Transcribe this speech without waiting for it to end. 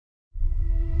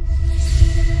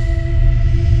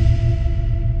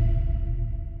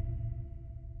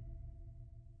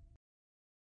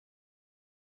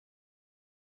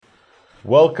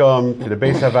Welcome to the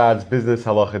Beis Havad's Business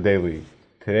Halacha Daily.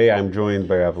 Today I'm joined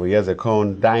by Rav Eliezer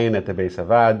Cohen, Dayan at the Beis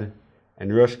Havad,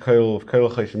 and Rosh Koil of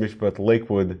Koil Choshen Mishpat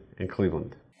Lakewood in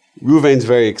Cleveland. Ruvain's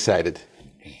very excited.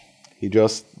 He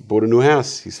just bought a new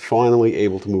house. He's finally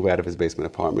able to move out of his basement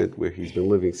apartment where he's been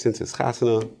living since his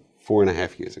chasana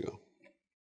 4.5 years ago.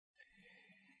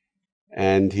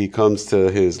 And he comes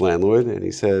to his landlord and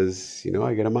he says,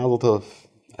 I get a mazel tov.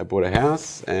 I bought a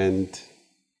house and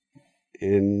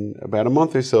in about a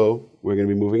month or so, we're going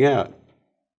to be moving out.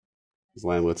 His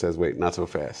landlord says, wait, not so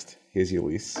fast. Here's your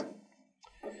lease.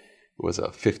 It was a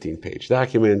 15-page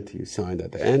document. You signed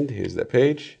at the end. Here's that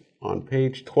page. On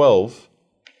page 12,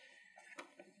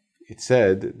 it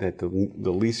said that the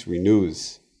lease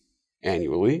renews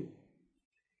annually,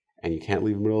 and you can't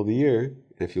leave in the middle of the year.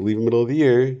 And if you leave in the middle of the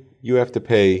year, you have to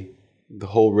pay the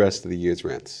whole rest of the year's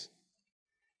rents.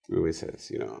 Rui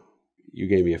says, you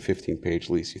gave me a 15-page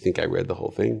lease. You think I read the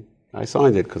whole thing? I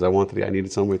signed it because I needed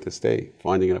somewhere to stay.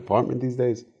 Finding an apartment these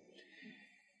days.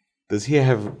 Does he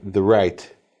have the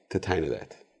right to tiny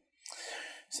that?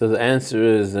 So the answer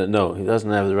is no, he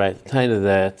doesn't have the right to tiny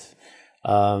that.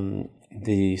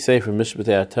 The Sefer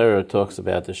Mishpatei HaTorah talks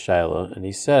about the Shaila, and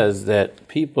he says that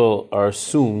people are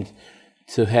assumed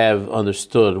to have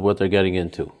understood what they're getting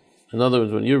into. In other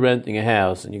words, when you're renting a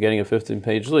house and you're getting a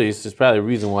 15-page lease, there's probably a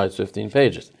reason why it's 15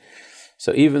 pages.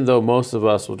 So even though most of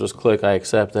us will just click, I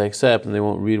accept, and they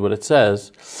won't read what it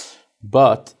says,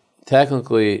 but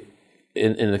technically,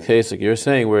 in the case like you're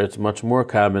saying, where it's much more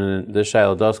common, and this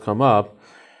Shaila does come up,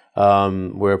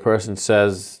 where a person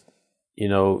says,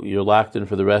 you're locked in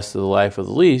for the rest of the life of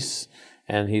the lease,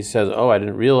 and he says, I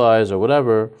didn't realize, or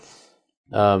whatever,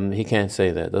 he can't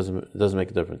say that. It doesn't make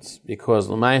a difference. Because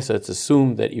L'maisa, it's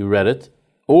assumed that you read it,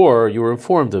 or you were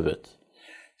informed of it.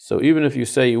 So even if you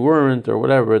say you weren't or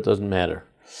whatever, it doesn't matter.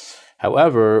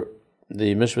 However,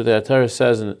 the Mishpatei HaTorah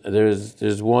says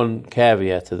there's one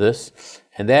caveat to this,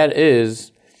 and that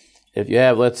is if you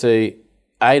have, let's say,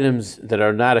 items that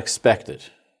are not expected.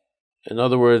 In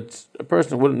other words, a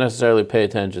person wouldn't necessarily pay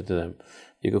attention to them.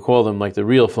 You could call them like the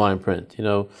real fine print,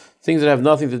 things that have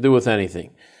nothing to do with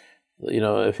anything.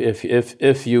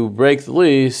 If you break the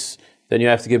lease, then you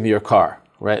have to give me your car.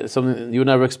 Right, something you would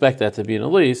never expect that to be in a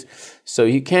lease, so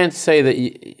you can't say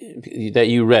that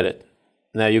you read it.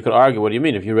 Now you could argue, what do you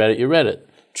mean? If you read it, you read it.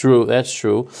 True, that's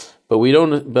true, but we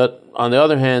don't. But on the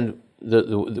other hand,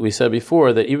 we said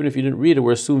before that even if you didn't read it,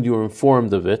 we're assumed you were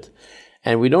informed of it,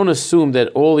 and we don't assume that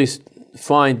all these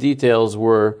fine details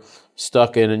were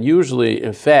stuck in. And usually,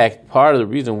 in fact, part of the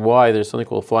reason why there's something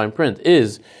called fine print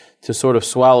is to sort of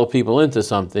swallow people into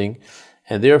something,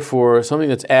 and therefore something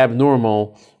that's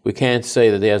abnormal, we can't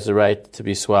say that he has the right to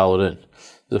be swallowed in.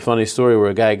 There's a funny story where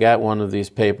a guy got one of these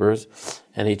papers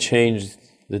and he changed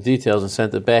the details and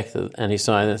sent it back, and he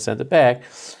signed it and sent it back.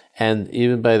 And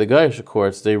even by the Geisha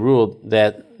courts, they ruled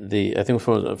that I think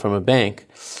from a bank,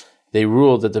 they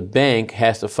ruled that the bank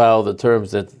has to follow the terms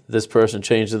that this person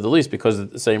changed in the lease because of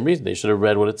the same reason. They should have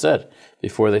read what it said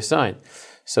before they signed.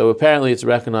 So apparently it's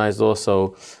recognized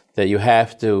also that you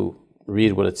have to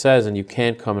read what it says, and you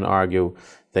can't come and argue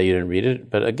that you didn't read it.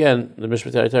 But again, the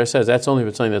Mishpatei HaTorah says that's only if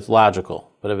it's something that's logical.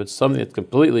 But if it's something that's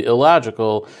completely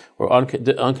illogical or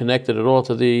unconnected at all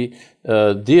to the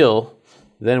deal,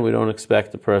 then we don't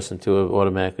expect the person to have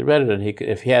automatically read it. And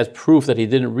if he has proof that he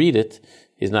didn't read it,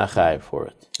 he's not chayav for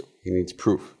it. He needs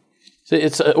proof. So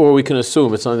or we can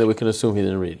assume, it's something that we can assume he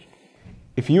didn't read.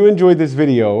 If you enjoyed this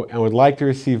video and would like to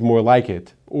receive more like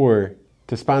it, or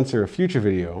to sponsor a future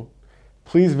video,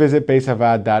 please visit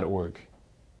beishavad.org.